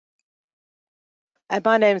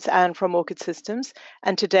My name's Anne from Orchid Systems,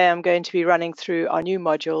 and today I'm going to be running through our new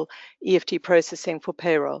module, EFT Processing for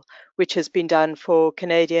Payroll, which has been done for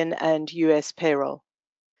Canadian and US payroll.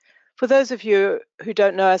 For those of you who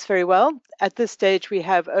don't know us very well, at this stage we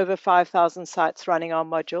have over 5,000 sites running our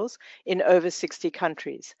modules in over 60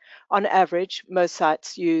 countries. On average, most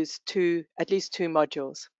sites use at least two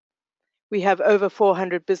modules. We have over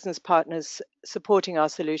 400 business partners supporting our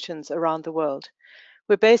solutions around the world.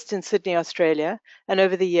 We're based in Sydney, Australia, and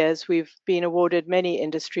over the years we've been awarded many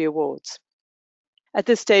industry awards. At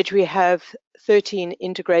this stage we have 13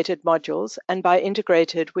 integrated modules, and by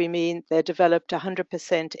integrated we mean they're developed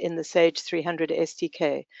 100% in the Sage 300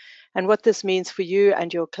 SDK. And what this means for you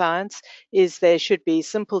and your clients is they should be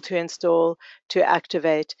simple to install, to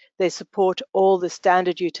activate. They support all the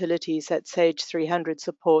standard utilities that Sage 300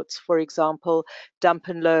 supports, for example, dump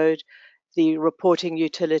and load, the reporting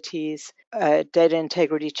utilities, data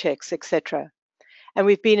integrity checks, etc. And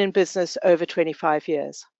we've been in business over 25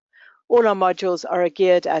 years. All our modules are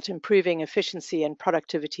geared at improving efficiency and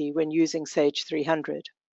productivity when using Sage 300.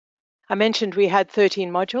 I mentioned we had 13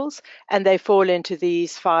 modules, and they fall into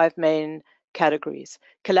these 5 main categories.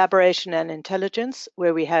 Collaboration and intelligence,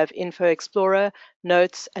 where we have Info Explorer,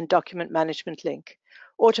 Notes, and Document Management Link.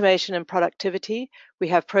 Automation and productivity, we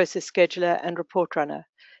have Process Scheduler and Report Runner.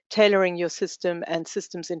 Tailoring your system and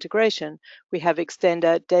systems integration, we have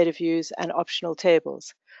Extender, Data Views, and Optional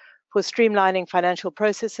Tables. For streamlining financial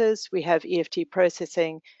processes, we have EFT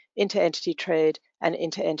Processing, Inter-Entity Trade, and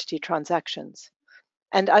Inter-Entity Transactions.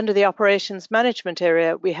 And under the Operations Management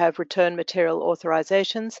area, we have Return Material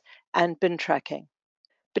Authorizations and Bin Tracking.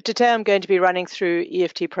 But today I'm going to be running through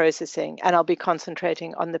EFT Processing, and I'll be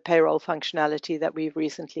concentrating on the payroll functionality that we've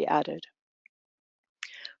recently added.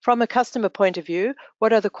 From a customer point of view,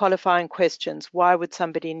 what are the qualifying questions? Why would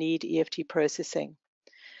somebody need EFT processing?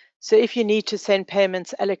 So if you need to send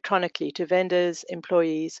payments electronically to vendors,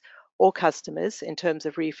 employees, or customers in terms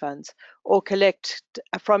of refunds, or collect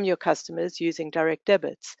from your customers using direct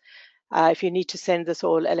debits, if you need to send this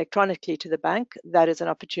all electronically to the bank, that is an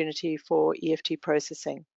opportunity for EFT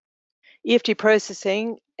processing. EFT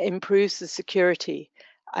processing improves the security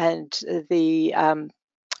and the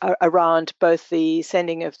around both the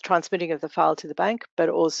transmitting of the file to the bank, but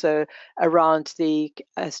also around the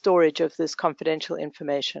storage of this confidential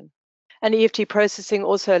information. And EFT processing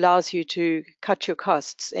also allows you to cut your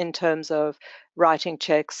costs in terms of writing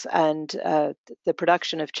checks and the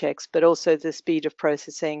production of checks, but also the speed of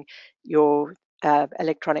processing your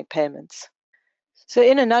electronic payments. So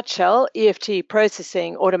in a nutshell, EFT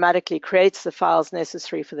processing automatically creates the files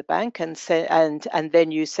necessary for the bank, and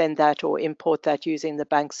then you send that or import that using the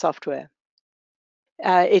bank software.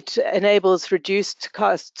 It enables reduced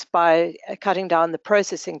costs by cutting down the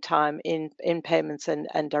processing time in payments and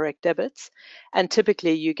direct debits, and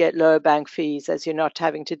typically you get lower bank fees as they're not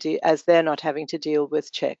having to deal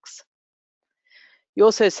with checks. You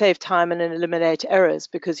also save time and eliminate errors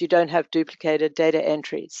because you don't have duplicated data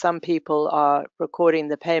entries. Some people are recording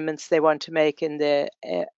the payments they want to make in their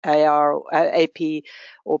AP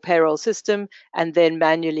or payroll system and then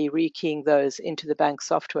manually rekeying those into the bank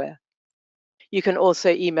software. You can also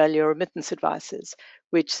email your remittance advices,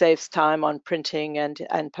 which saves time on printing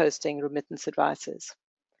and posting remittance advices.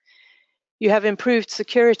 You have improved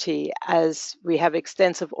security as we have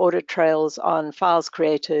extensive audit trails on files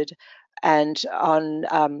created and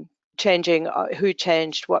on changing who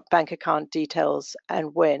changed what bank account details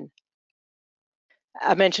and when.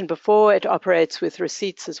 I mentioned before it operates with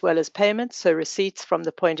receipts as well as payments. So receipts from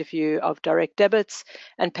the point of view of direct debits,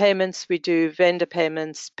 and payments we do vendor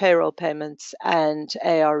payments, payroll payments, and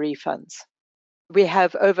AR refunds. We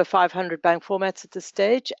have over 500 bank formats at this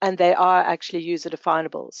stage, and they are actually user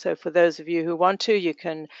definable. So for those of you who want to, you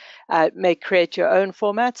can create your own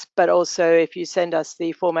formats, but also if you send us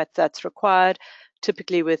the format that's required,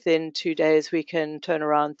 typically within 2 days, we can turn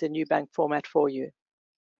around the new bank format for you.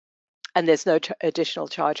 And there's no additional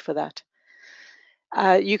charge for that.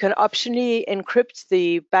 You can optionally encrypt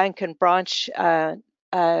the bank branch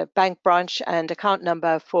and account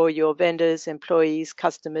number for your vendors, employees,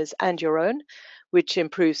 customers, and your own, which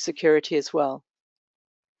improves security as well.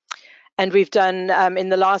 And we've done, in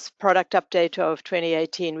the last product update of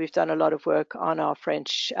 2018, we've done a lot of work on our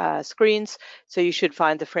French screens. So you should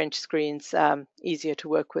find the French screens easier to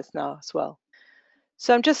work with now as well.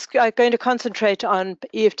 So I'm just going to concentrate on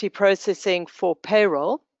EFT processing for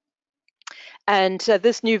payroll. And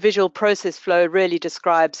this new visual process flow really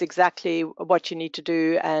describes exactly what you need to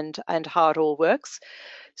do and how it all works.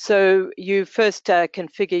 So you first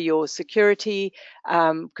configure your security,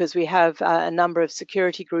 because we have a number of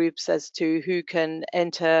security groups as to who can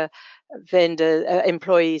enter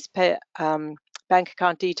employees' bank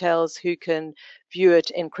account details, who can view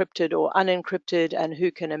it encrypted or unencrypted, and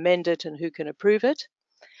who can amend it and who can approve it.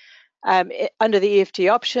 Under the EFT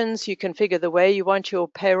options, you configure the way you want your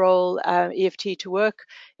payroll EFT to work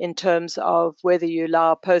in terms of whether you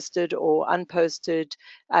allow posted or unposted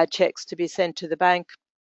checks to be sent to the bank,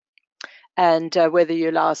 and whether you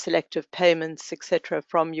allow selective payments, etc.,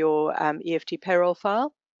 from your EFT payroll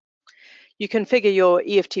file. You configure your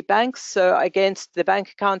EFT banks, so against the bank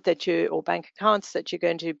account or bank accounts that you're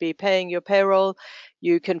going to be paying your payroll.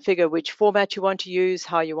 You configure which format you want to use,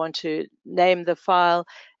 how you want to name the file.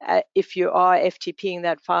 If you are FTPing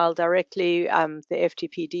that file directly, the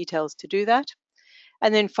FTP details to do that.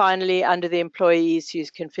 And then finally, under the employees, you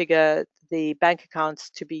configure the bank accounts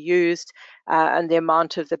to be used and the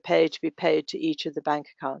amount of the pay to be paid to each of the bank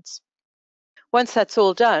accounts. Once that's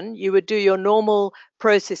all done, you would do your normal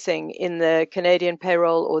processing in the Canadian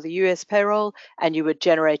payroll or the US payroll, and you would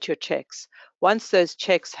generate your checks. Once those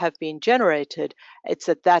checks have been generated, it's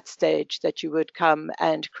at that stage that you would come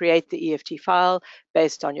and create the EFT file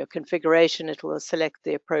based on your configuration. It will select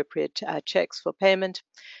the appropriate checks for payment.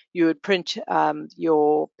 You would print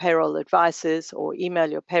your payroll advices or email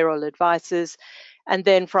your payroll advices. And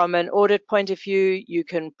then from an audit point of view, you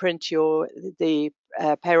can print the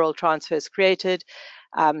payroll transfers created.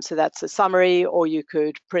 So that's a summary, or you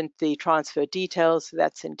could print the transfer details. So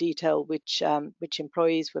that's in detail which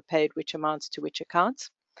employees were paid which amounts to which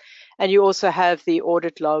accounts. And you also have the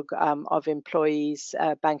audit log of employees'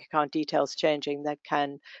 bank account details changing that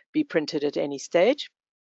can be printed at any stage.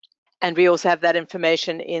 And we also have that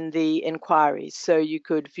information in the inquiries. So you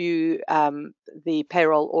could view the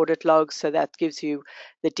payroll audit log, so that gives you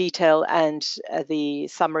the detail and the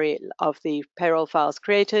summary of the payroll files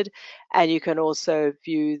created. And you can also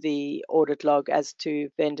view the audit log as to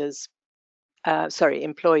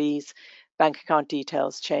employees' bank account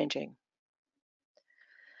details changing.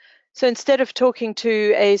 So instead of talking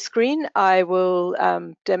to a screen, I will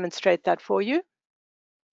demonstrate that for you.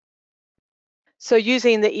 So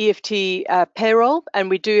using the EFT payroll, and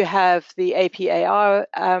we do have the APAR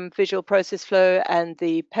visual process flow and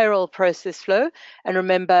the payroll process flow. And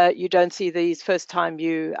remember, you don't see these first time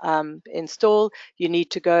you install. You need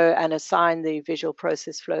to go and assign the visual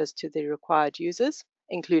process flows to the required users,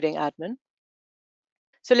 including admin.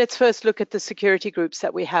 So let's first look at the security groups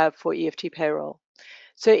that we have for EFT payroll.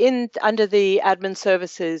 So under the admin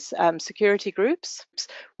services security groups,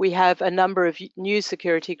 we have a number of new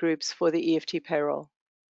security groups for the EFT payroll.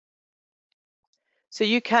 So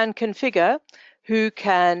you can configure who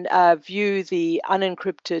can view the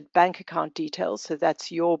unencrypted bank account details, so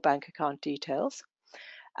that's your bank account details,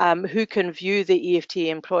 who can view the EFT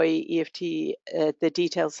employee the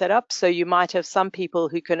details set up. So you might have some people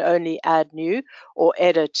who can only add new or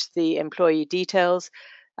edit the employee details,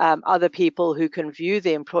 other people who can view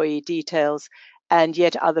the employee details, and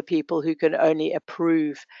yet other people who can only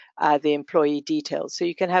approve the employee details. So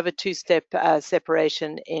you can have a two-step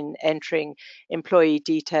separation in entering employee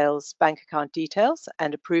details, bank account details,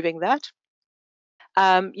 and approving that.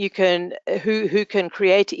 You can who can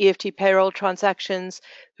create EFT payroll transactions,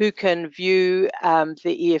 who can view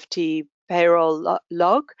the EFT payroll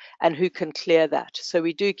log, and who can clear that. So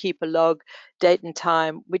we do keep a log, date and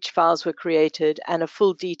time, which files were created, and a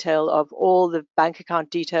full detail of all the bank account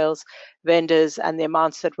details, vendors, and the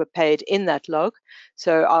amounts that were paid in that log.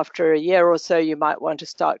 So after a year or so, you might want to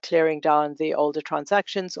start clearing down the older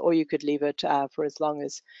transactions, or you could leave it for as long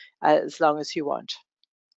as you want.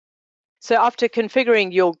 So after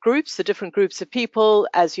configuring your groups, the different groups of people,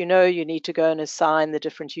 as you know, you need to go and assign the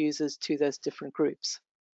different users to those different groups.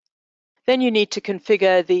 Then you need to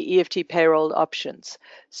configure the EFT payroll options.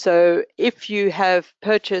 So if you have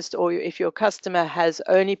purchased, or if your customer has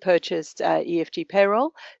only purchased EFT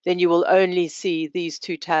payroll, then you will only see these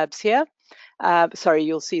two tabs here.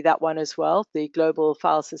 You'll see that one as well, the global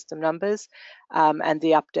file system numbers and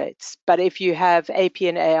the updates. But if you have AP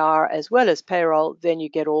and AR as well as payroll, then you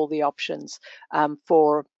get all the options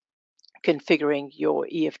for configuring your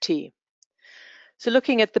EFT. So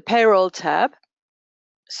looking at the payroll tab,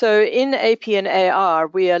 so in AP and AR,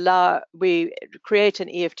 we create an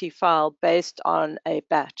EFT file based on a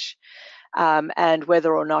batch. And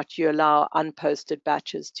whether or not you allow unposted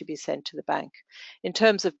batches to be sent to the bank. In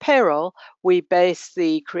terms of payroll, we base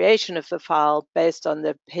the creation of the file based on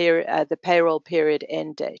the payroll period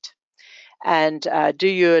end date. And do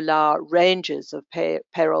you allow ranges of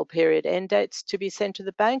payroll period end dates to be sent to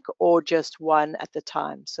the bank, or just one at the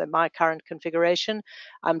time? So my current configuration,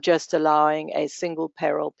 I'm just allowing a single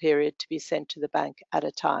payroll period to be sent to the bank at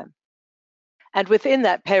a time. And within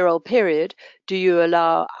that payroll period, do you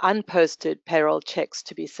allow unposted payroll checks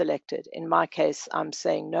to be selected? In my case, I'm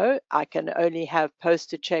saying no. I can only have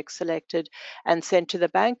posted checks selected and sent to the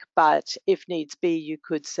bank, but if needs be, you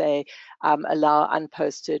could say allow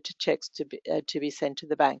unposted checks to be sent to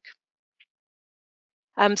the bank.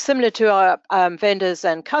 Similar to our vendors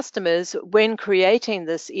and customers, when creating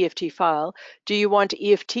this EFT file, do you want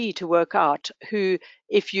EFT to work out who,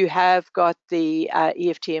 if you have got the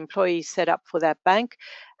EFT employee set up for that bank,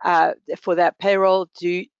 for that payroll,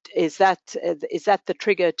 is that the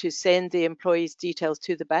trigger to send the employee's details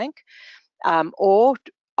to the bank? Or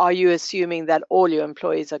are you assuming that all your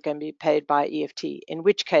employees are going to be paid by EFT? In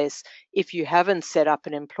which case, if you haven't set up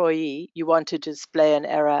an employee, you want to display an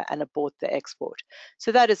error and abort the export.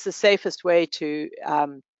 So that is the safest way to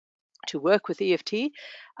work with EFT.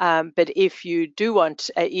 But if you do want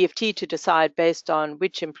EFT to decide based on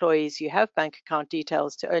which employees you have bank account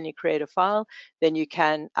details to only create a file, then you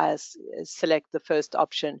can select the first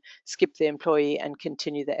option, skip the employee, and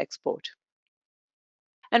continue the export.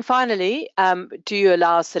 And finally, do you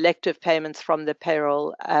allow selective payments from the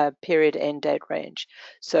payroll period end date range?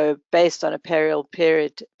 So based on a payroll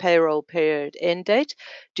period end date,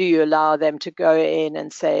 do you allow them to go in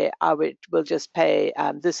and say, we'll just pay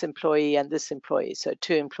this employee and this employee, so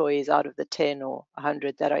 2 employees out of the 10 or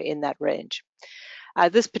 100 that are in that range?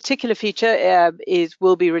 This particular feature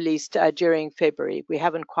will be released during February. We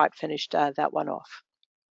haven't quite finished that one off.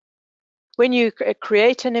 When you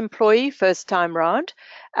create an employee first time round,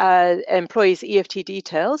 employee's EFT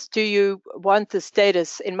details, do you want the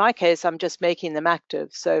status? In my case, I'm just making them active.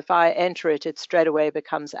 So if I enter it, it straight away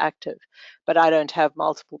becomes active, but I don't have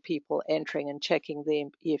multiple people entering and checking the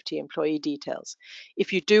EFT employee details.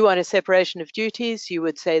 If you do want a separation of duties, you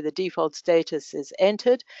would say the default status is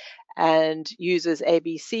entered, and users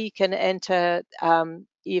ABC can enter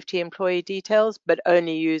EFT employee details, but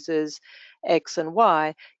only users X and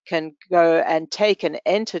Y can go and take an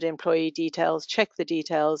entered employee details, check the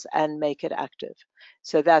details, and make it active.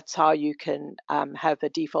 So that's how you can have a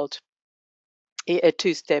default, a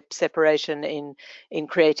two-step separation in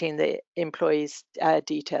creating the employee's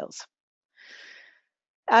details.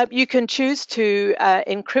 You can choose to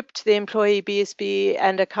encrypt the employee BSB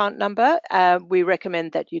and account number. We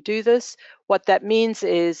recommend that you do this. What that means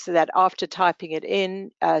is that after typing it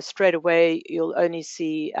in, straight away you'll only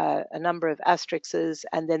see a number of asterisks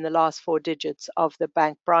and then the last 4 digits of the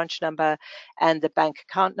bank branch number and the bank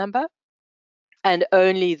account number. And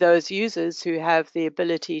only those users who have the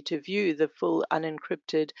ability to view the full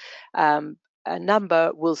unencrypted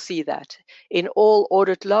number will see that. In all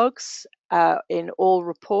audit logs, in all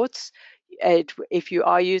reports, if you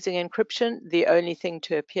are using encryption, the only thing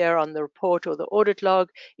to appear on the report or the audit log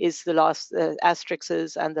is the last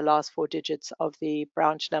asterisks and the last 4 digits of the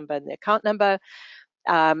branch number and the account number.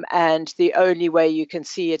 And the only way you can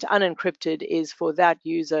see it unencrypted is for that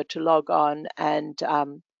user to log on and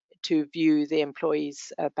to view the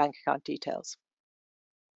employee's bank account details.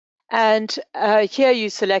 And here you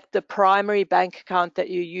select the primary bank account that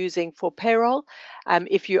you're using for payroll.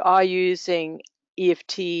 If you are using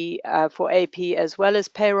EFT for AP as well as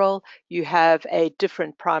payroll, you have a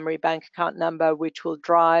different primary bank account number which will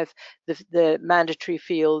drive the mandatory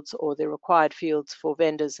fields or the required fields for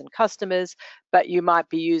vendors and customers, but you might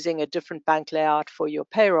be using a different bank layout for your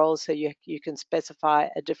payroll, so you can specify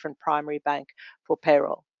a different primary bank for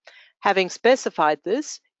payroll. Having specified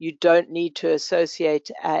this, you don't need to associate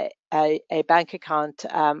a bank account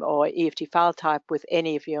or EFT file type with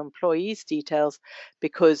any of your employees' details,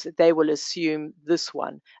 because they will assume this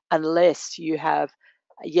one unless you have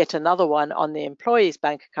yet another one on the employee's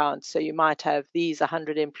bank account. So you might have these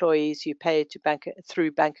 100 employees you pay to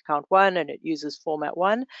through bank account 1 and it uses format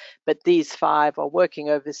 1, but these 5 are working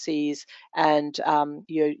overseas and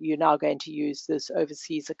you're now going to use this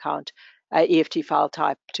overseas account EFT file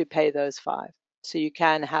type to pay those 5. So you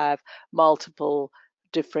can have multiple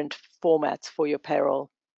different formats for your payroll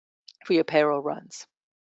runs.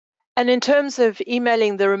 And in terms of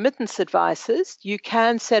emailing the remittance advices, you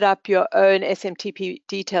can set up your own SMTP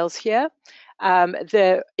details here.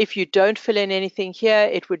 If you don't fill in anything here,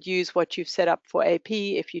 it would use what you've set up for AP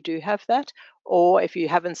if you do have that. Or if you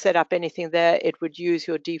haven't set up anything there, it would use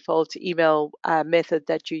your default email method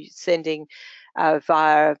that you're sending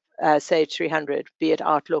via Sage 300, be it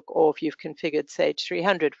Outlook or if you've configured Sage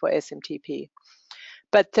 300 for SMTP.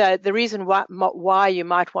 But the reason why you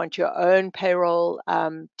might want your own payroll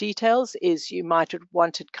details is you might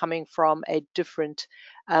want it coming from a different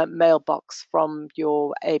mailbox from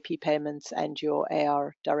your AP payments and your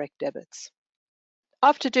AR direct debits.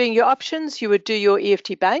 After doing your options, you would do your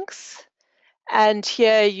EFT banks. And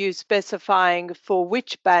here you're specifying for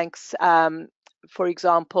which banks, for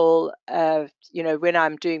example, when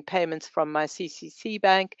I'm doing payments from my CCC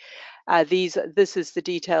bank, this is the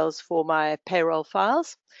details for my payroll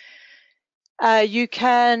files. You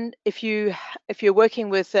can, if you're working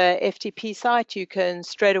with a FTP site, you can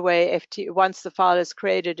straight away once the file is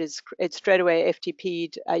created, it's straight away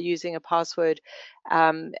FTP'd using a password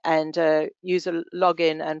and use a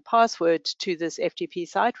login and password to this FTP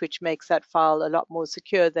site, which makes that file a lot more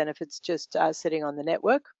secure than if it's just sitting on the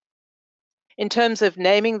network. In terms of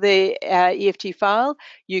naming the EFT file,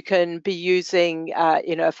 you can be using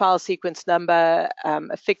a file sequence number,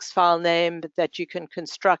 a fixed file name that you can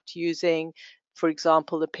construct using, for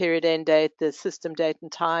example, the period end date, the system date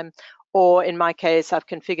and time, or in my case, I've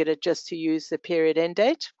configured it just to use the period end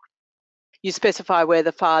date. You specify where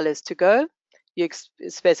the file is to go. You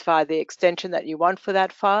specify the extension that you want for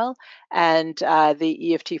that file and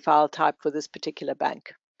the EFT file type for this particular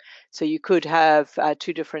bank. So you could have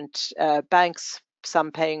two different banks, some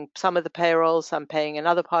paying some of the payroll, some paying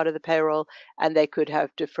another part of the payroll, and they could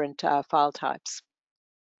have different file types.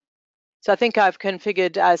 So I think I've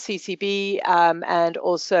configured CCB and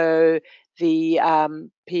also the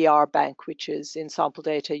PR bank, which is in sample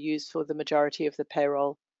data used for the majority of the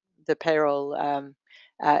payroll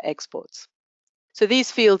exports. So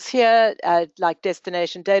these fields here, like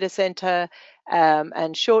destination data center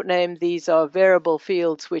and short name, these are variable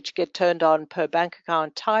fields which get turned on per bank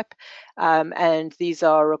account type, and these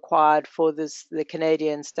are required for the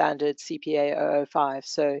Canadian standard CPA 005.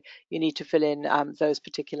 So you need to fill in those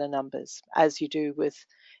particular numbers as you do with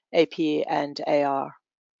AP and AR.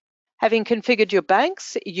 Having configured your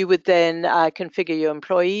banks, you would then configure your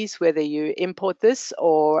employees, whether you import this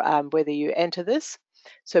or whether you enter this.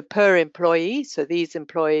 So per employee, so these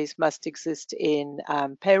employees must exist in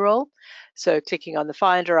payroll. So clicking on the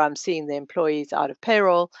finder, I'm seeing the employees out of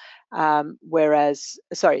payroll, these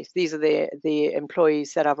are the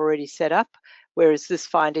employees that I've already set up, whereas this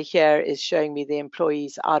finder here is showing me the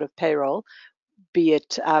employees out of payroll, be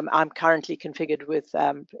it I'm currently configured with,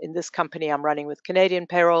 in this company, I'm running with Canadian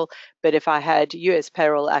Payroll, but if I had US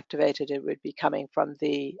Payroll activated, it would be coming from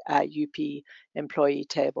the UP employee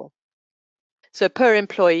table. So per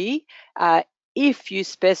employee, if you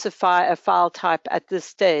specify a file type at this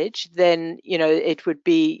stage, then it would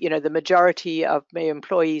be the majority of my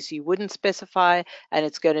employees you wouldn't specify, and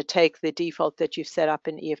it's going to take the default that you've set up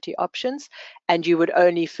in EFT options, and you would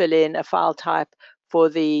only fill in a file type for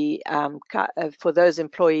those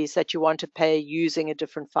employees that you want to pay using a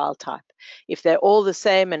different file type. If they're all the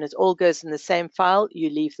same and it all goes in the same file, you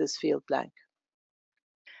leave this field blank.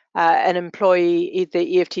 An employee,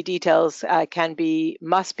 the EFT details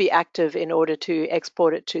must be active in order to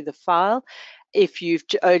export it to the file. If you've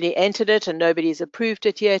only entered it and nobody's approved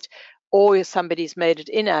it yet, or somebody's made it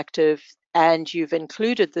inactive and you've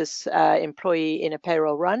included this employee in a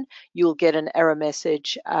payroll run, you'll get an error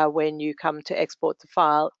message when you come to export the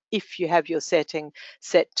file if you have your setting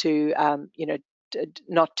set to,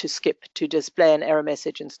 not to skip, to display an error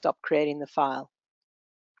message and stop creating the file.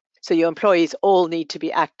 So your employees all need to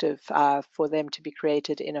be active for them to be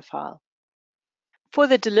created in a file. For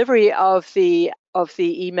the delivery of the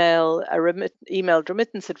emailed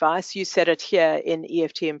remittance advice, you set it here in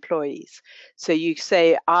EFT Employees. So you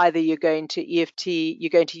say either you're going to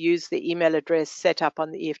use the email address set up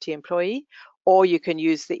on the EFT Employee, or you can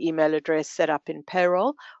use the email address set up in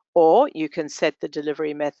Payroll, or you can set the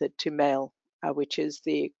delivery method to mail, which is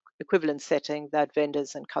the equivalent setting that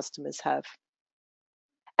vendors and customers have.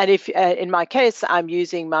 And if, in my case, I'm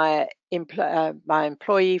using my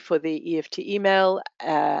employee for the EFT email,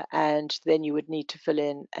 and then you would need to fill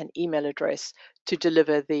in an email address to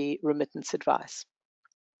deliver the remittance advice.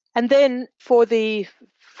 And then for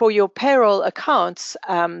your payroll accounts,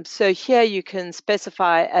 so here you can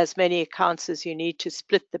specify as many accounts as you need to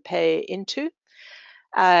split the pay into.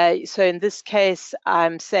 So in this case,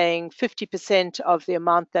 I'm saying 50% of the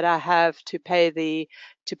amount that I have to pay the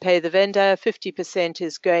vendor, 50%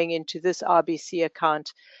 is going into this RBC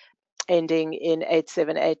account ending in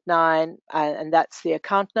 8789, and that's the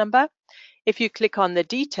account number. If you click on the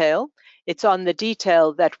detail, it's on the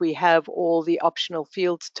detail that we have all the optional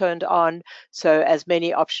fields turned on. So as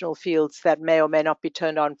many optional fields that may or may not be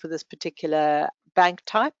turned on for this particular bank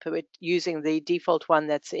type, using the default one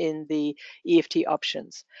that's in the EFT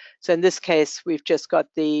options. So in this case, we've just got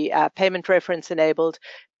the payment reference enabled,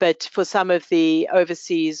 but for some of the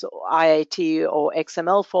overseas IAT or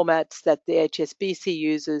XML formats that the HSBC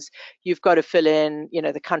uses, you've got to fill in,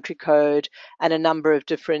 the country code and a number of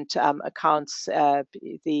different accounts,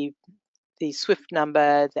 the SWIFT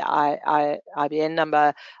number, the IBN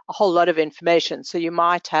number, a whole lot of information. So you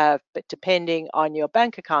might have, but depending on your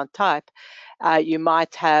bank account type, you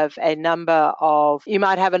might have a number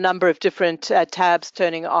of different tabs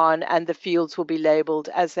turning on, and the fields will be labeled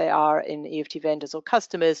as they are in EFT vendors or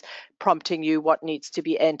customers, prompting you what needs to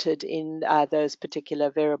be entered in those particular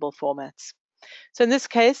variable formats. So in this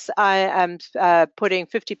case, I am putting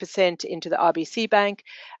 50% into the RBC Bank,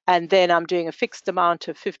 and then I'm doing a fixed amount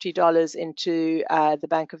of $50 into the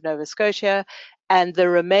Bank of Nova Scotia, and the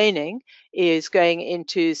remaining is going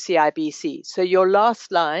into CIBC. So your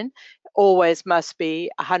last line always must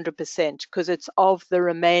be 100% because it's of the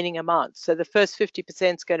remaining amount. So the first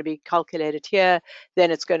 50% is going to be calculated here,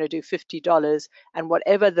 then it's going to do $50, and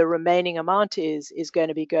whatever the remaining amount is going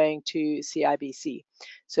to be going to CIBC.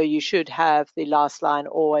 So you should have the last line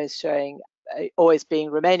always showing, always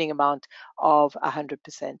being remaining amount of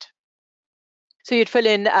 100%. So you'd fill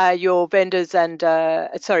in your vendors and,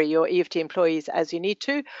 your EFT employees as you need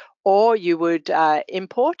to, or you would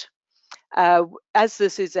import. As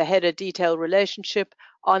this is a header detail relationship,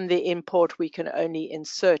 on the import we can only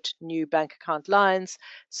insert new bank account lines,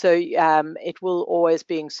 so it will always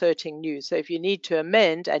be inserting new. So if you need to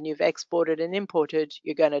amend and you've exported and imported,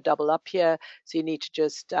 you're going to double up here, so you need to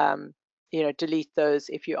just delete those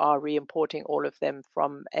if you are re-importing all of them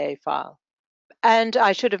from a file. And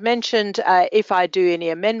I should have mentioned if I do any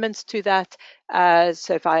amendments to that,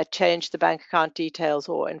 so if I change the bank account details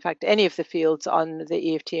or in fact any of the fields on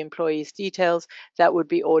the EFT employees details, that would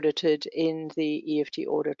be audited in the EFT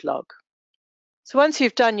audit log. So once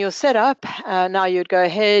you've done your setup, now you'd go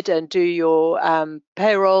ahead and do your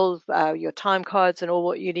payroll, your time cards and all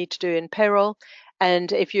what you need to do in payroll.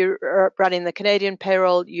 And if you're running the Canadian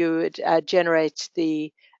payroll, you would generate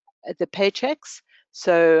the paychecks.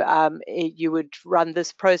 So you would run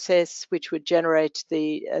this process, which would generate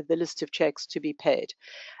the list of checks to be paid.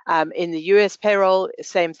 In the US payroll,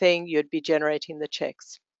 same thing, you'd be generating the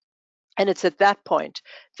checks. And it's at that point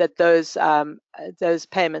that those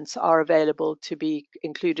payments are available to be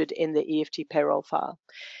included in the EFT payroll file.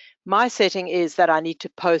 My setting is that I need to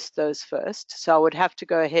post those first, so I would have to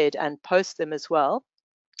go ahead and post them as well.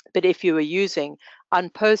 But if you were using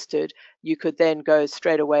unposted, you could then go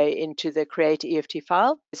straight away into the create EFT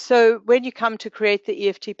file. So when you come to create the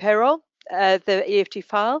EFT payroll, the EFT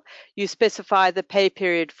file, you specify the pay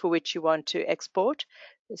period for which you want to export.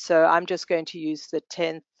 So I'm just going to use the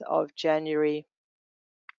 10th of January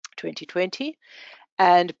 2020.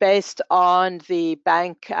 And based on the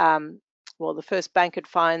bank, the first bank it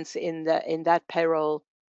finds in that payroll,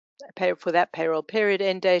 for that payroll period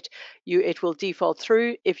end date, it will default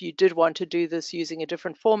through. If you did want to do this using a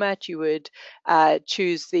different format, you would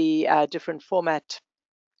choose the different format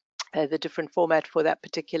for that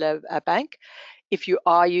particular bank. If you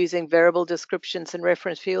are using variable descriptions and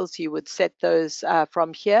reference fields, you would set those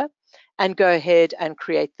from here and go ahead and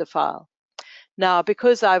create the file. Now,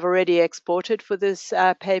 because I've already exported for this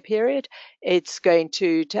pay period, it's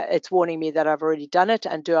warning me that I've already done it,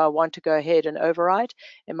 and do I want to go ahead and override?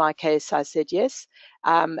 In my case, I said yes,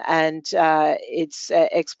 and it's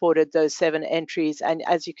exported those 7 entries, and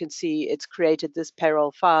as you can see, it's created this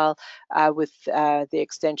payroll file with the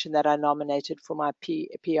extension that I nominated for my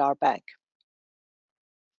PR bank.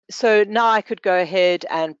 So now I could go ahead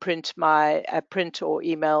and print or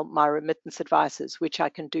email my remittance advices, which I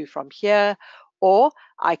can do from here, or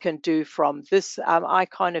I can do from this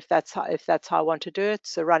icon if that's how I want to do it.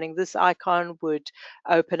 So running this icon would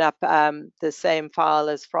open up the same file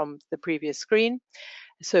as from the previous screen.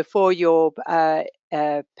 So for your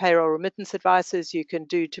payroll remittance advices, you can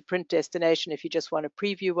do to print destination if you just want to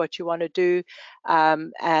preview what you want to do,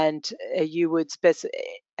 and you would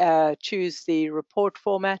choose the report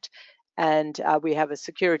format, and we have a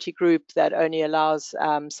security group that only allows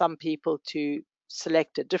some people to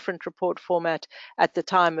select a different report format at the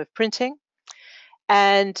time of printing.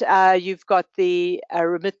 And you've got the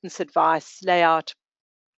remittance advice layout,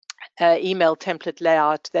 email template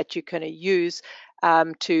layout that you can use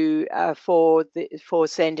for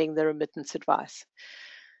sending the remittance advice.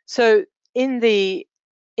 So in the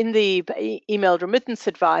in the emailed remittance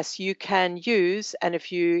advice, you can use, and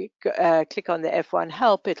if you click on the F1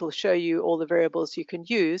 help, it'll show you all the variables you can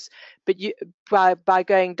use. But by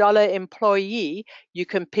going $employee, you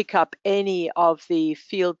can pick up any of the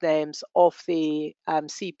field names off the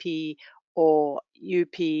CP or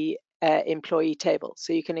UP employee table.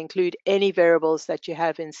 So you can include any variables that you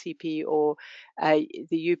have in CP or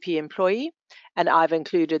the UP employee. And I've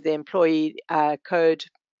included the employee code,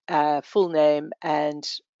 full name, and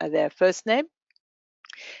their first name.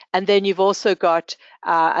 And then you've also got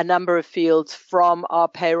a number of fields from our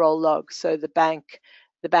payroll log. So the bank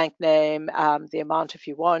name, the amount if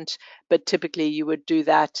you want, but typically you would do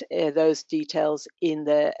that, those details in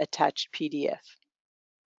the attached PDF.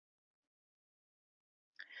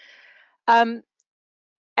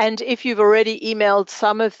 And if you've already emailed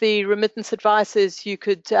some of the remittance advices, you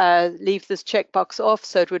could leave this checkbox off,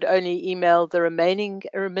 so it would only email the remaining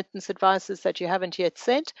remittance advices that you haven't yet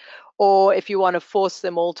sent. Or if you want to force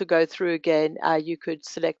them all to go through again, you could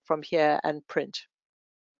select from here and print.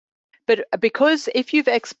 But because if you've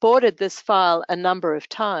exported this file a number of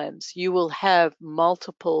times, you will have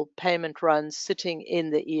multiple payment runs sitting in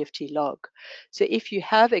the EFT log. So if you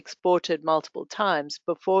have exported multiple times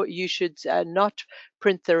before, you should not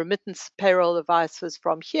print the remittance payroll advices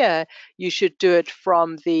from here. You should do it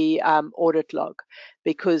from the audit log,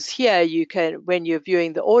 because here you can, when you're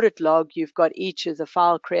viewing the audit log, you've got each of the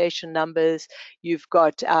file creation numbers, you've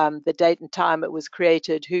got the date and time it was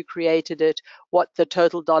created, who created it, what the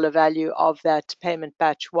total dollar value of that payment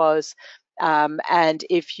batch was. And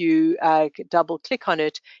if you double click on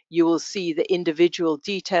it, you will see the individual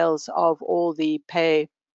details of all the pay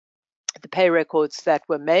records that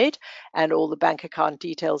were made and all the bank account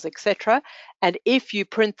details, etc. And if you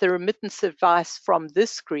print the remittance advice from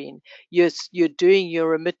this screen, you're doing your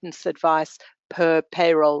remittance advice per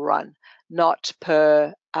payroll run, not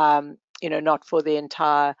per, not for the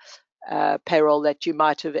entire payroll that you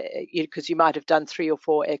might have, because you might have done 3 or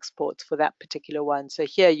 4 exports for that particular one. So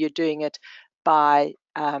here you're doing it by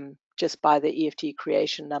just by the EFT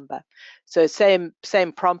creation number. So same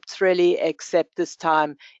prompts really, except this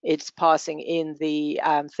time it's passing in the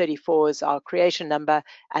 34 as our creation number,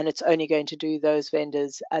 and it's only going to do those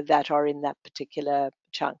vendors that are in that particular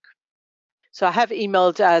chunk. So I have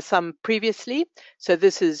emailed some previously. So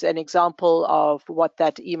this is an example of what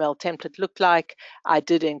that email template looked like. I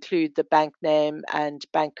did include the bank name and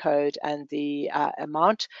bank code and the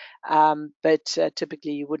amount, but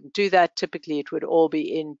typically you wouldn't do that. Typically it would all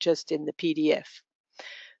be just in the PDF.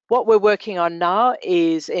 What we're working on now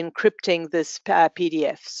is encrypting this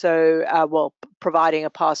PDF, so providing a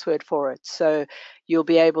password for it. So you'll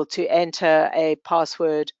be able to enter a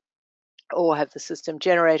password or have the system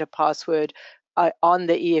generate a password on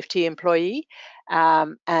the EFT employee.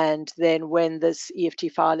 And then when this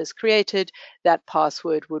EFT file is created, that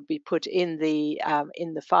password would be put in the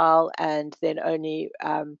file, and then only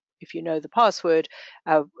if you know the password,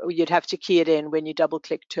 you'd have to key it in when you double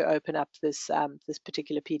click to open up this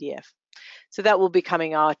particular PDF. So that will be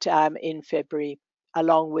coming out in February,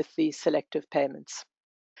 along with the selective payments.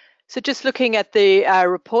 So just looking at the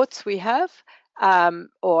reports we have,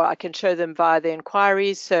 or I can show them via the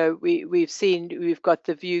inquiries. So we've got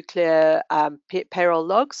the view clear payroll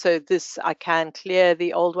log. So this, I can clear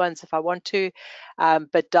the old ones if I want to,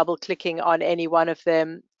 but double clicking on any one of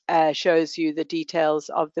them shows you the details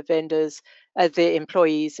of the vendors, the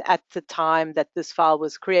employees at the time that this file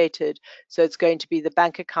was created. So it's going to be the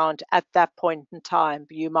bank account at that point in time.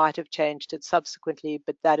 You might have changed it subsequently,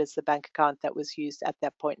 but that is the bank account that was used at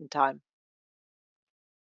that point in time.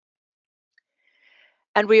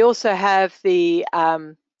 And we also have the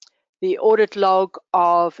audit log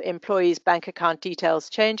of employees' bank account details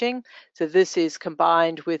changing. So this is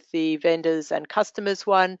combined with the vendors and customers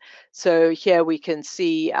one. So here we can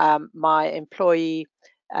see my employee,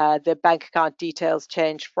 the bank account details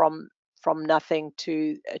change from nothing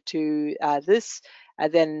to this.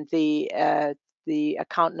 And then the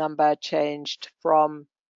account number changed from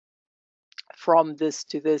this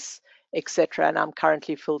to this, etc. And I'm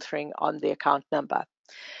currently filtering on the account number.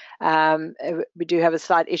 We do have a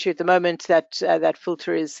slight issue at the moment that that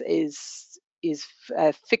filter is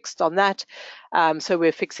fixed on that, so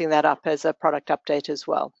we're fixing that up as a product update as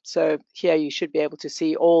well. So here you should be able to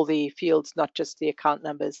see all the fields, not just the account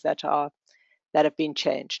numbers that have been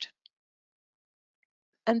changed.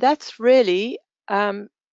 And that's really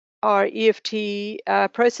our EFT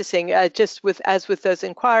processing. Just as with those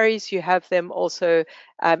inquiries, you have them also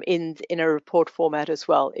in a report format as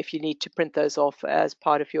well, if you need to print those off as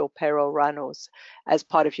part of your payroll run or as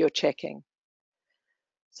part of your checking.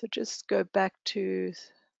 So just go back to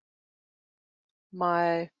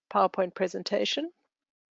my PowerPoint presentation.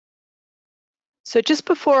 So just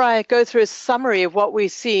before I go through a summary of what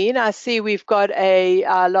we've seen, I see we've got a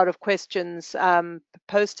lot of questions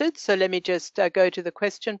posted. So let me just go to the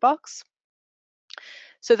question box.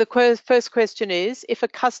 So the first question is, if a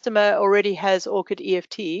customer already has Orchid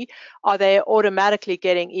EFT, are they automatically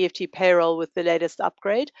getting EFT Payroll with the latest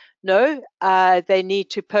upgrade? No, they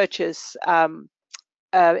need to purchase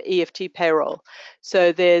EFT Payroll.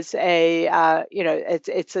 So there's a,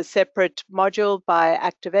 it's a separate module by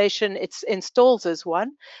activation. It's installs as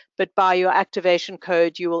one, but by your activation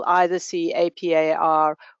code, you will either see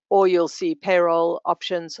APAR or you'll see payroll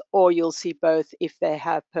options, or you'll see both if they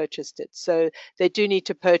have purchased it. So they do need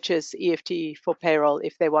to purchase EFT for payroll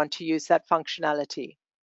if they want to use that functionality.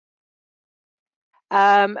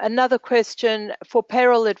 Another question for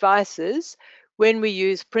payroll advisors. When we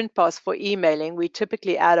use PrintBoss for emailing, we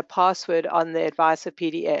typically add a password on the advisor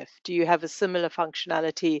PDF. Do you have a similar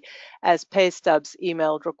functionality as pay stubs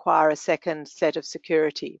emailed require a second set of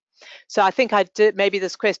security? So I think I did, maybe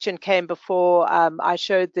this question came before I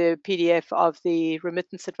showed the PDF of the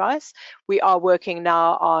remittance advice. We are working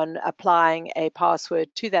now on applying a password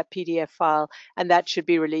to that PDF file, and that should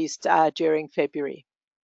be released during February.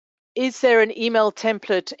 Is there an email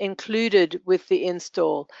template included with the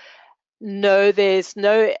install? No, there's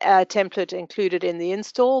no template included in the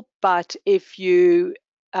install, but if you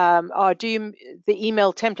are doing the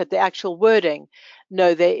email template, the actual wording,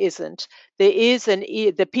 no, there isn't. There is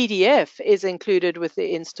the PDF is included with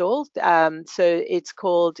the install, so it's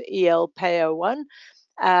called ELPayo1.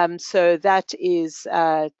 So that is,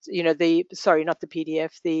 sorry, not the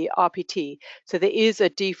PDF, the RPT. So there is a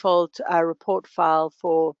default report file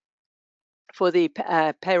for the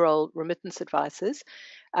payroll remittance advisors,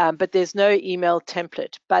 but there's no email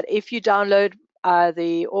template. But if you download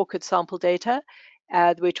the Orchid sample data,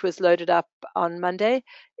 which was loaded up on Monday,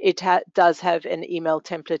 it does have an email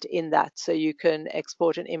template in that, so you can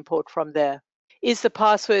export and import from there. Is the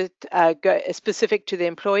password specific to the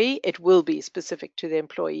employee? It will be specific to the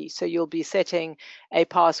employee. So you'll be setting a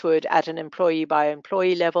password at an employee by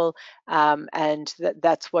employee level, and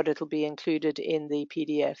that's what it'll be included in the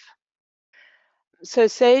PDF. So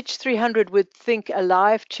Sage 300 would think a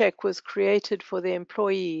live check was created for the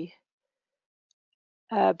employee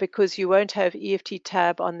because you won't have EFT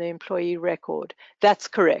tab on the employee record. That's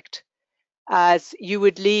correct. As you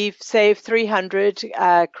would leave Save 300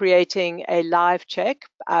 creating a live check,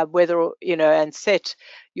 and set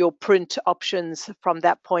your print options from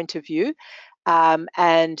that point of view.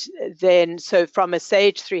 And then, so from a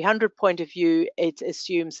Sage 300 point of view, it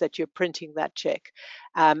assumes that you're printing that check,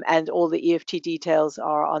 and all the EFT details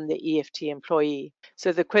are on the EFT employee.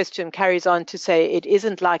 So the question carries on to say it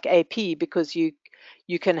isn't like AP because you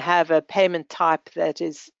can have a payment type that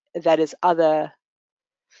is other,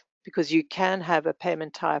 because you can have a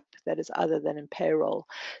payment type that is other than in payroll.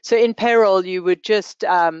 So in payroll, you would just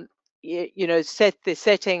set the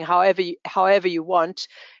setting however you want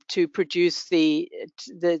to produce the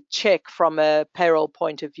check from a payroll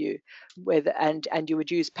point of view, and you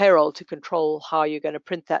would use payroll to control how you're going to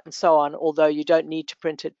print that and so on, although you don't need to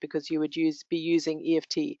print it because you would be using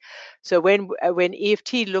EFT. So when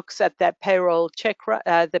EFT looks at that payroll check,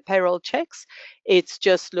 the payroll checks, it's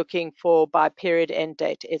just looking for by period end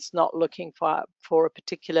date. It's not looking for a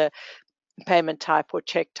particular payment type or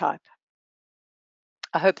check type.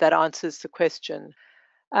 I hope that answers the question.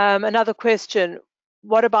 Another question,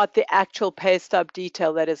 what about the actual pay stub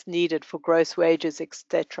detail that is needed for gross wages,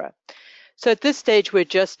 etc.? So at this stage, we're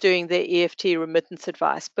just doing the EFT remittance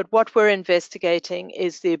advice, but what we're investigating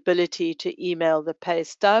is the ability to email the pay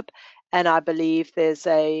stub, and I believe there's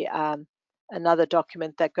another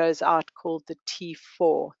document that goes out called the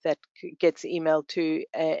T4 that gets emailed to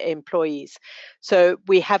employees. So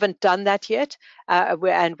we haven't done that yet,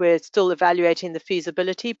 and we're still evaluating the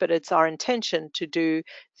feasibility, but it's our intention to do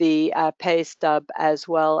the pay stub as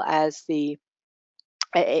well as the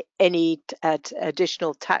any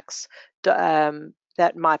additional tax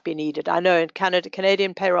that might be needed. I know in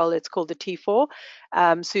Canadian Payroll, it's called the T4.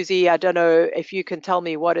 Susie, I don't know if you can tell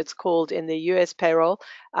me what it's called in the US Payroll.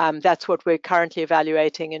 That's what we're currently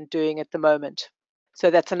evaluating and doing at the moment. So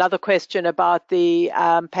that's another question about the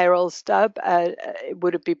payroll stub.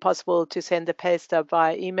 Would it be possible to send the pay stub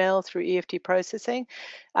via email through EFT processing?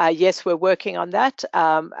 Yes, we're working on that.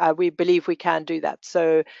 We believe we can do that.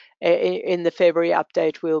 So in the February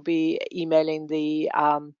update, we'll be emailing the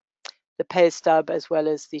pay stub as well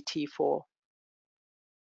as the T4.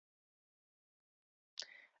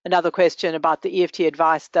 Another question about the EFT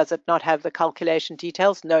advice, does it not have the calculation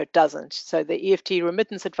details? No, it doesn't. So the EFT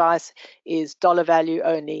remittance advice is dollar value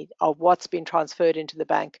only of what's been transferred into the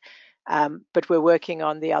bank, but we're working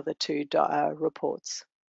on the other two reports.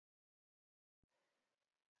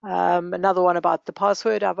 Another one about the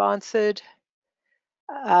password I've answered.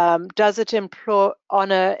 Does it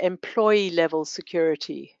honor employee level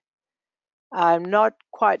security? I'm not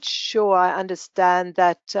quite sure I understand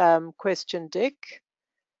that question, Dick.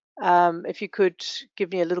 If you could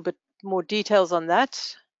give me a little bit more details on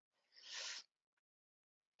that.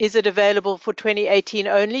 Is it available for 2018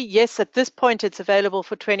 only? Yes, at this point it's available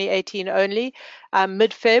for 2018 only.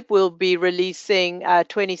 Mid-Feb we'll be releasing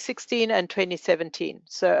 2016 and 2017,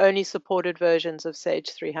 so only supported versions of Sage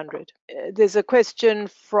 300. There's a question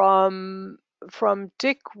from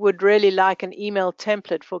Dick, would really like an email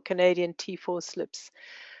template for Canadian T4 slips.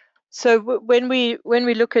 So when we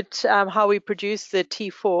look at how we produce the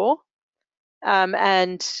T4,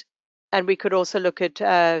 and we could also look at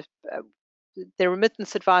the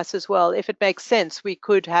remittance advice as well. If it makes sense, we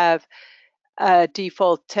could have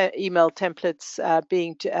default email templates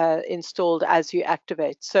being installed as you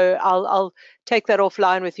activate. So I'll take that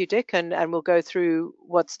offline with you, Dick, and we'll go through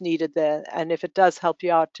what's needed there. And if it does help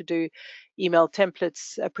you out to do email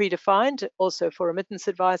templates predefined, also for remittance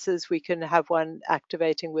advices, we can have one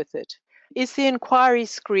activating with it. Is the inquiry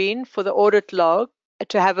screen for the audit log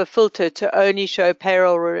to have a filter to only show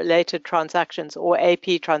payroll related transactions or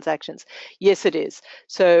AP transactions? Yes, it is.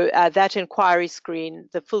 So that inquiry screen,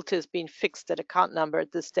 the filter has been fixed at account number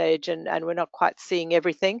at this stage, and we're not quite seeing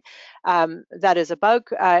everything. That is a bug.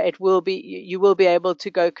 You will be able to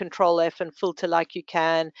go Control F and filter like you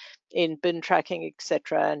can in bin tracking,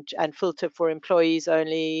 etc., and filter for employees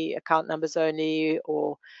only, account numbers only,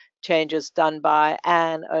 or changes done by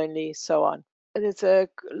Anne only, so on. There's a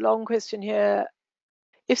long question here.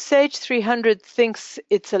 If Sage 300 thinks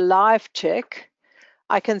it's a live check,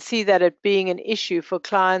 I can see that it being an issue for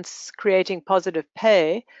clients creating positive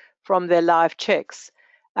pay from their live checks.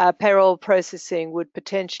 Payroll processing would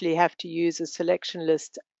potentially have to use a selection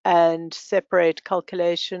list and separate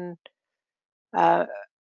calculation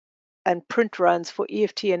and print runs for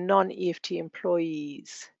EFT and non-EFT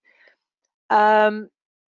employees.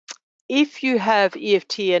 If you have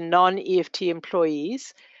EFT and non-EFT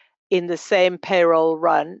employees in the same payroll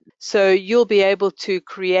run, so you'll be able to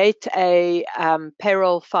create a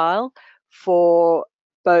payroll file for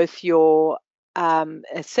both your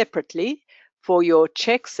separately for your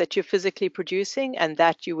checks that you're physically producing, and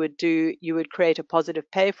that you would create a positive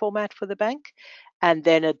pay format for the bank, and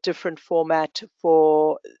then a different format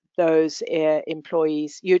for those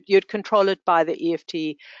employees. You'd control it by the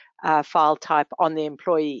EFT file type on the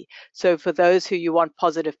employee. So for those who you want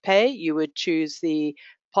positive pay, you would choose the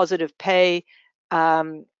positive pay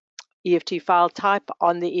EFT file type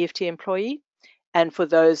on the EFT employee. And for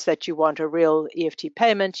those that you want a real EFT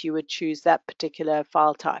payment, you would choose that particular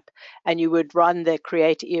file type. And you would run the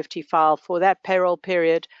create EFT file for that payroll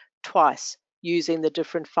period twice using the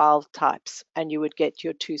different file types, and you would get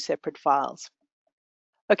your two separate files.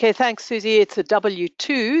 Okay, thanks, Susie. It's a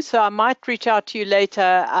W2, so I might reach out to you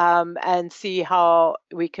later and see how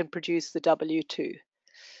we can produce the W2.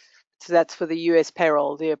 So that's for the US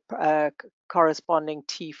payroll, the corresponding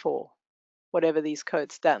T4, whatever these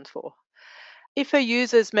codes stand for. If a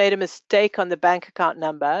user's made a mistake on the bank account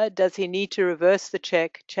number, does he need to reverse the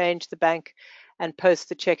check, change the bank, and post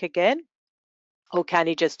the check again? Or can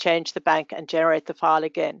he just change the bank and generate the file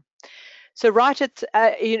again? So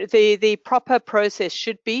the proper process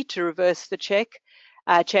should be to reverse the check,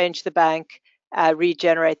 change the bank,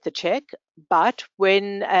 regenerate the check. But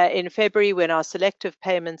when in February, when our selective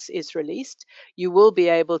payments is released, you will be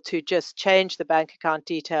able to just change the bank account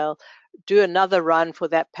detail, do another run for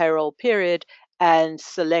that payroll period, and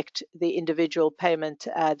select the individual payment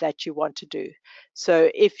that you want to do. So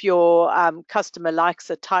if your customer likes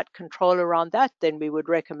a tight control around that, then we would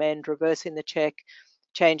recommend reversing the check,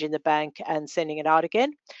 changing the bank, and sending it out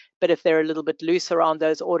again. But if they're a little bit loose around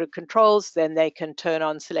those audit controls, then they can turn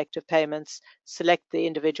on selective payments, select the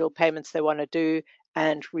individual payments they want to do,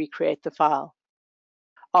 and recreate the file.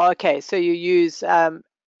 Okay, so you use,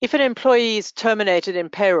 if an employee is terminated in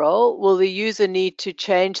payroll, will the user need to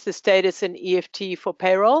change the status in EFT for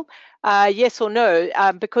payroll? Yes or no?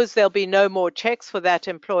 Because there'll be no more checks for that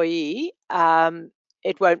employee,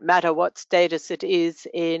 it won't matter what status it is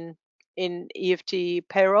in EFT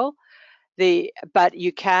payroll. But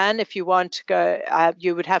you can, if you want to go,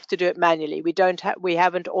 you would have to do it manually. We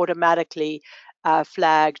haven't automatically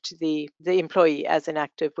flagged the employee as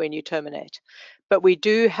inactive when you terminate. But we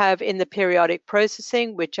do have in the periodic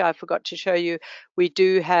processing, which I forgot to show you, we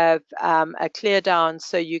do have a clear down,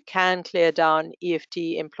 so you can clear down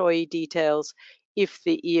EFT employee details if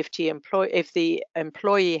the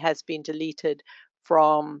employee has been deleted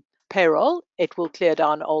from payroll. It will clear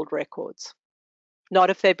down old records. Not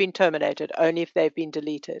if they've been terminated, only if they've been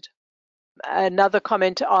deleted. Another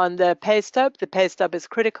comment on the pay stub. The pay stub is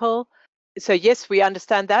critical. So yes, we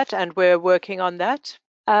understand that and we're working on that.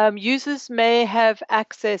 Users may have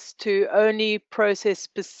access to only process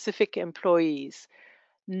specific employees.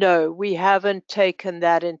 No, we haven't taken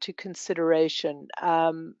that into consideration.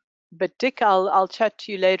 But Dick, I'll chat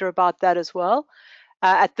to you later about that as well.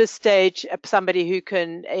 At this stage, somebody who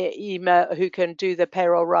can email, who can do the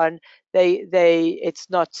payroll run, it's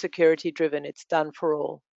not security driven. It's done for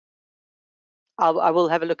all. I will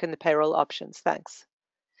have a look in the payroll options. Thanks.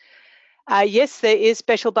 Yes, there is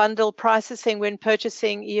special bundle processing when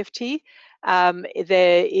purchasing EFT.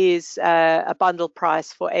 There is a bundle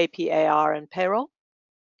price for APAR and payroll.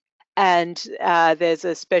 And there's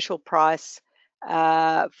a special price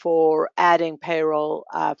for adding payroll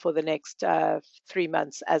for the next 3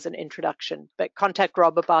 months as an introduction. But contact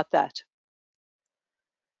Rob about that.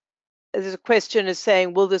 There's a question is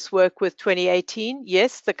saying, will this work with 2018?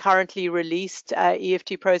 Yes, the currently released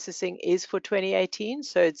EFT processing is for 2018.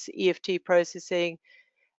 So it's EFT processing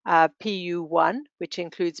PU1, which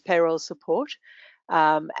includes payroll support.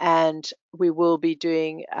 And we will be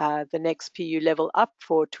doing the next PU level up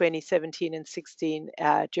for 2017 and 16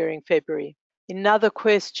 during February. Another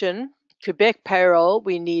question, Quebec payroll,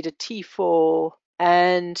 we need a T4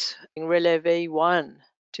 and Releve 1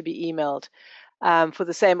 to be emailed. For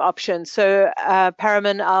the same option. So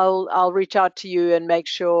Paramin, I'll reach out to you and make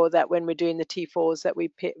sure that when we're doing the T4s that we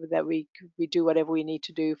do whatever we need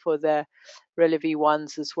to do for the Relevy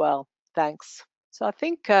ones as well. Thanks. So I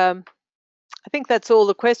think that's all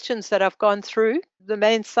the questions that I've gone through. The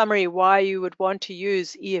main summary why you would want to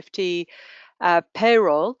use EFT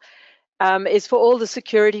Payroll is for all the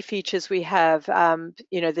security features we have.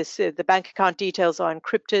 The bank account details are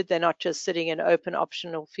encrypted. They're not just sitting in open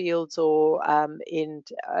optional fields or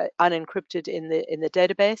unencrypted in the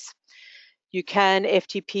database. You can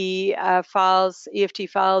FTP EFT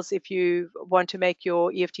files if you want to make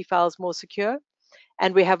your EFT files more secure.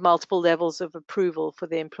 And we have multiple levels of approval for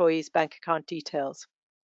the employee's bank account details.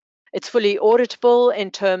 It's fully auditable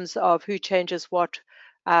in terms of who changes what,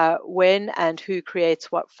 when, and who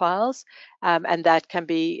creates what files, and that can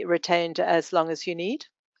be retained as long as you need.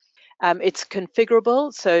 It's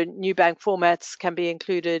configurable, so new bank formats can be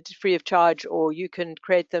included free of charge, or you can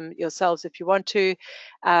create them yourselves if you want to.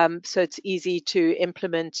 So it's easy to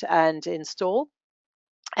implement and install,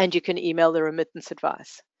 and you can email the remittance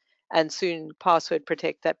advice and soon password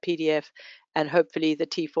protect that PDF and hopefully the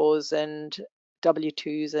T4s and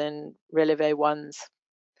W2s and Releve 1s.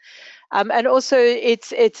 And also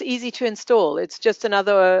it's easy to install. It's just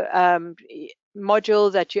another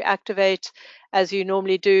module that you activate as you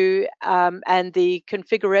normally do, and the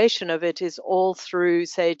configuration of it is all through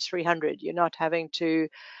Sage 300. You're not having to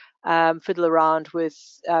fiddle around with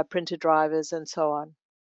printer drivers and so on.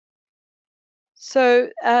 So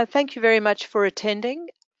thank you very much for attending.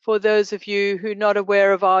 For those of you who are not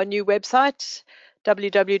aware of our new website,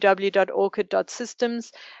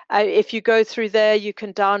 www.orchid.systems. If you go through there, you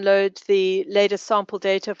can download the latest sample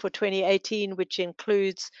data for 2018, which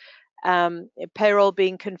includes payroll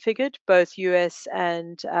being configured, both US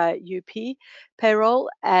and UP payroll.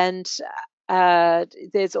 And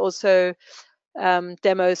there's also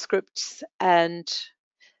demo scripts and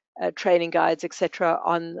training guides, etc.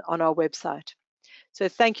 on our website. So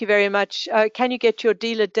thank you very much. Can you get your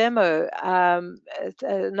dealer demo?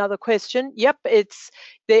 Another question. Yep, it's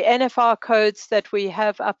the NFR codes that we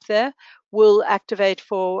have up there will activate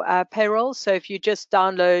for payroll. So if you just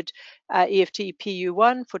download EFT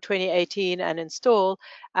PU1 for 2018 and install,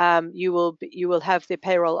 you will have the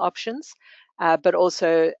payroll options, but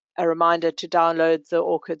also a reminder to download the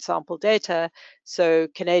Orchid sample data. So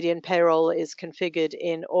Canadian payroll is configured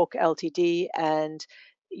in Orc Ltd and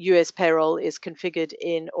US payroll is configured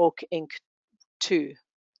in Orc Inc. 2.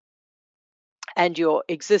 And your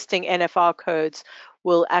existing NFR codes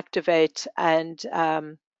will activate and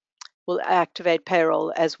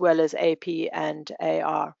payroll as well as AP and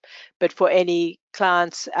AR. But for any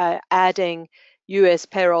clients adding US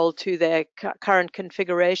payroll to their current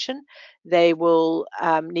configuration, they will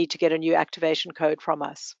need to get a new activation code from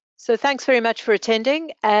us. So thanks very much for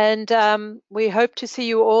attending, and we hope to see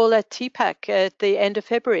you all at TPAC at the end of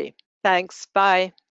February. Thanks. Bye.